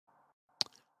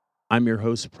I'm your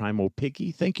host, Primal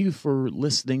Piggy. Thank you for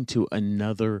listening to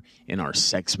another in our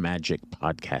Sex Magick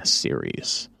podcast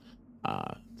series.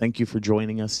 Thank you for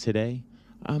joining us today.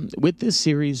 With this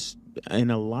series, in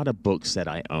a lot of books that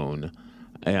I own,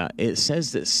 it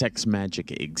says that sex magic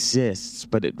exists,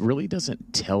 but it really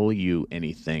doesn't tell you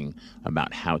anything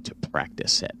about how to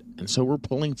practice it. And so we're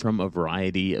pulling from a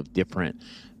variety of different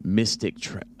mystic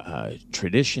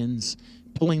traditions,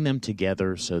 pulling them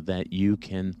together so that you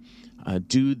can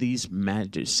do these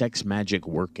sex magic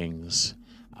workings,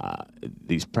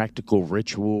 these practical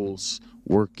rituals,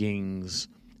 workings,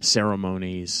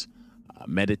 ceremonies,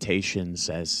 meditations,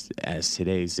 as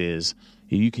today's is.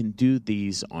 You can do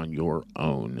these on your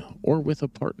own or with a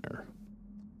partner.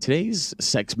 Today's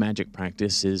sex magic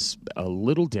practice is a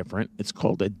little different. It's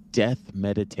called a death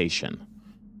meditation.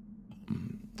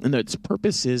 And its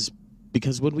purpose is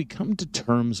because when we come to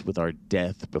terms with our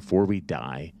death before we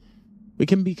die, we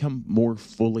can become more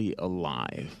fully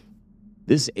alive.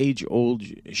 This age-old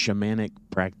shamanic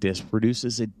practice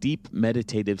produces a deep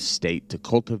meditative state to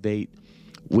cultivate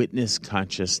witness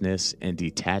consciousness and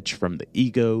detach from the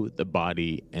ego, the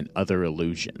body, and other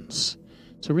illusions.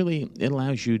 So really, it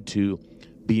allows you to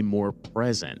be more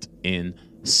present in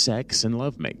sex and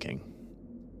lovemaking.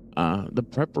 The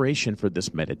preparation for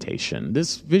this meditation,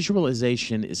 this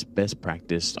visualization is best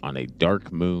practiced on a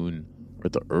dark moon or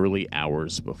the early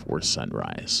hours before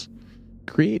sunrise.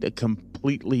 Create a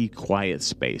completely quiet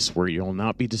space where you'll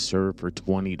not be disturbed for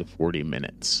 20 to 40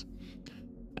 minutes.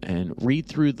 And read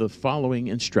through the following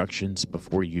instructions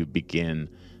before you begin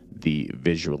the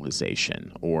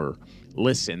visualization, or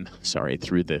listen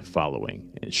through the following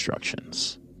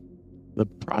instructions. The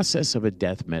process of a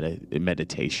death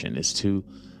meditation is to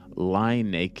lie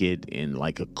naked in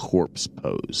like a corpse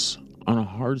pose on a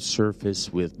hard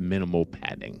surface with minimal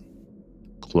padding.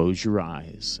 Close your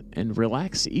eyes and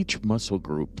relax each muscle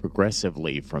group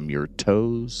progressively from your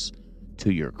toes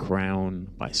to your crown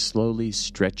by slowly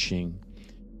stretching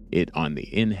it on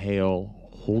the inhale,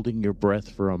 holding your breath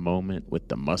for a moment with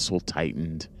the muscle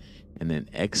tightened, and then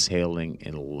exhaling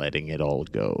and letting it all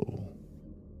go.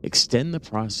 Extend the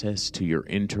process to your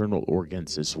internal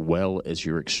organs as well as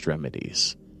your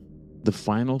extremities. The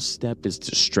final step is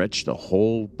to stretch the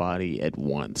whole body at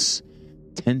once,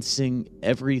 tensing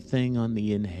everything on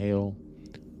the inhale,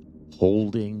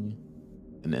 holding,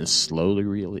 and then slowly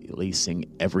releasing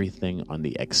everything on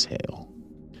the exhale.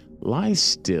 Lie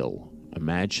still.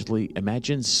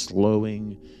 Imagine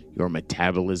slowing your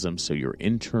metabolism so your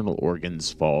internal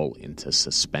organs fall into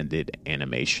suspended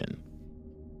animation.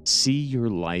 See your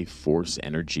life force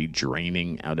energy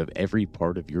draining out of every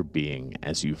part of your being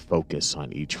as you focus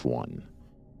on each one.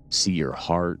 See your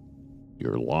heart,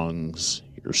 your lungs,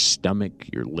 your stomach,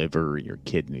 your liver, your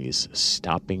kidneys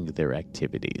stopping their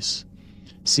activities.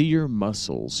 See your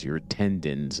muscles, your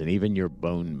tendons, and even your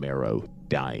bone marrow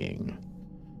dying.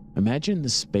 Imagine the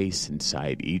space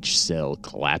inside each cell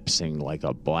collapsing like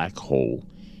a black hole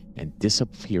and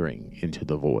disappearing into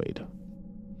the void.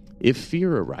 If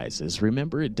fear arises,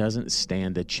 remember it doesn't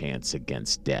stand a chance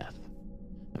against death.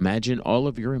 Imagine all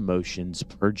of your emotions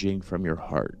purging from your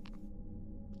heart.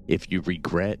 If you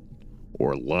regret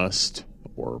or lust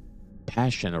or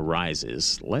passion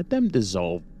arises, let them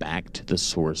dissolve back to the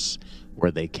source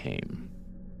where they came.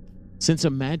 Since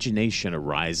imagination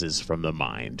arises from the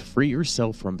mind, free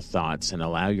yourself from thoughts and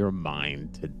allow your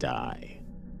mind to die.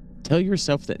 Tell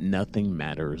yourself that nothing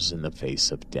matters in the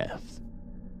face of death.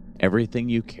 Everything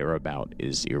you care about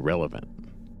is irrelevant.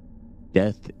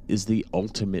 Death is the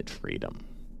ultimate freedom.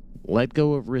 Let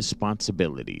go of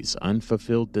responsibilities,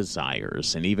 unfulfilled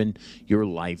desires, and even your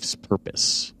life's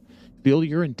purpose. Feel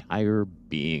your entire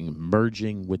being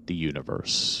merging with the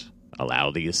universe.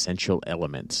 Allow the essential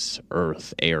elements,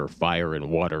 earth, air, fire, and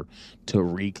water, to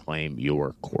reclaim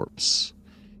your corpse.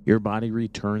 Your body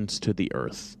returns to the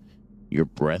earth. Your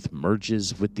breath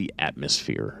merges with the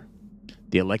atmosphere.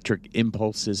 The electric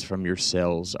impulses from your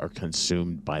cells are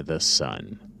consumed by the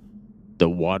sun. The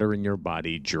water in your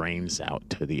body drains out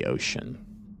to the ocean.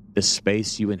 The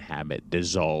space you inhabit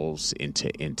dissolves into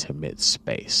intimate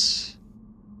space.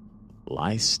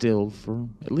 Lie still for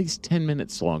at least 10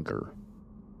 minutes longer.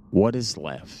 What is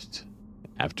left?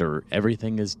 After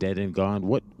everything is dead and gone,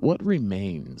 what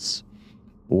remains?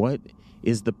 What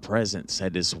is the presence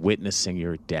that is witnessing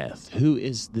your death? Who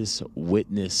is this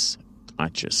witness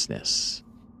consciousness?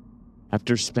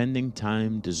 After spending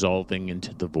time dissolving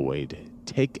into the void,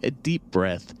 take a deep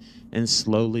breath and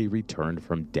slowly return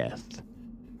from death.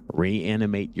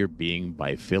 Reanimate your being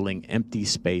by filling empty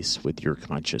space with your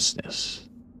consciousness.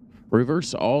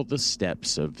 Reverse all the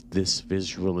steps of this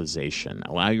visualization.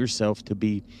 Allow yourself to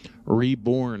be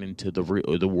reborn into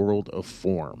the world of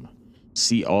form.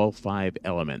 See all 5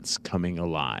 elements coming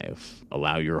alive.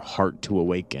 Allow your heart to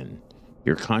awaken,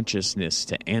 your consciousness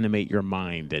to animate your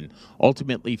mind, and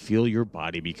ultimately feel your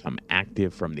body become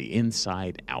active from the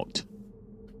inside out.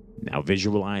 Now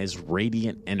visualize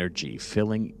radiant energy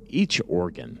filling each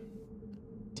organ.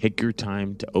 Take your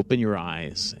time to open your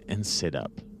eyes and sit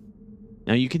up.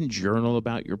 Now you can journal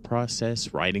about your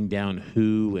process, writing down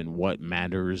who and what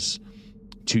matters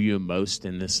to you most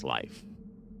in this life.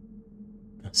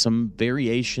 Some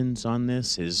variations on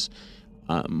this is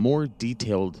more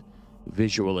detailed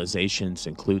visualizations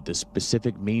include the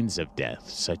specific means of death,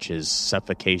 such as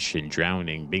suffocation,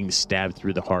 drowning, being stabbed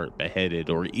through the heart, beheaded,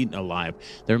 or eaten alive.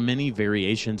 There are many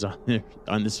variations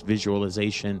on this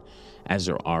visualization, as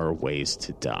there are ways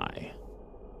to die.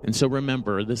 And so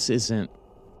remember, this isn't,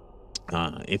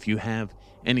 if you have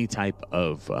any type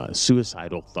of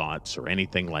suicidal thoughts or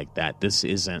anything like that, this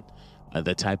isn't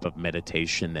the type of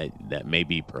meditation that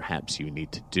maybe perhaps you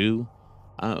need to do.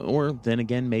 Or then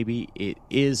again, maybe it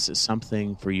is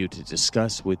something for you to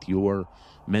discuss with your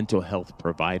mental health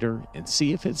provider and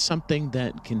see if it's something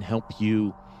that can help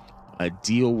you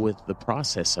deal with the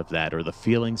process of that or the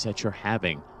feelings that you're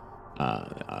having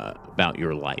about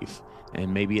your life.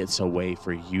 And maybe it's a way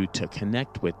for you to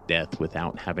connect with death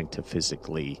without having to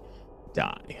physically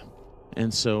die.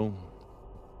 And so,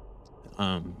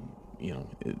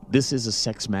 this is a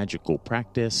sex magical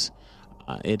practice.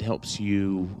 It helps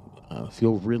you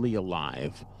feel really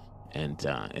alive, and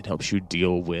it helps you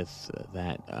deal with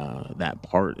that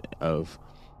part of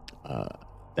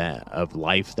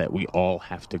life that we all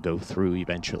have to go through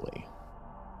eventually.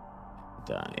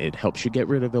 It helps you get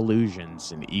rid of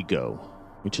illusions and ego,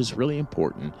 which is really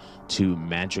important to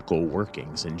magical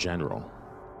workings in general.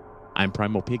 I'm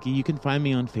Primal Piggy. You can find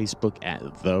me on Facebook at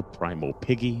The Primal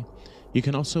Piggy. You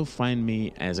can also find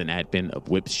me as an admin of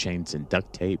Whips, Chains, and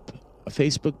Duct Tape, a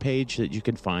Facebook page that you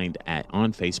can find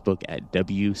on Facebook at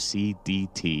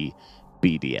WCDT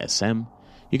BDSM.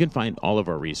 You can find all of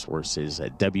our resources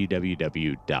at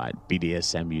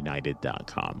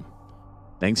www.bdsmunited.com.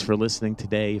 Thanks for listening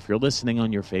today. If you're listening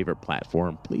on your favorite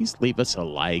platform, please leave us a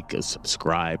like, a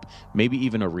subscribe, maybe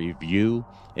even a review.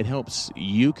 It helps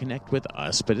you connect with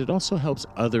us, but it also helps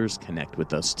others connect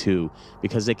with us too,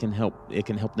 because it can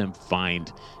help them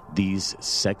find these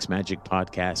Sex Magick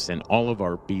podcasts and all of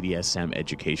our BDSM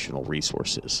educational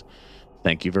resources.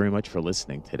 Thank you very much for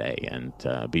listening today, and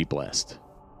be blessed.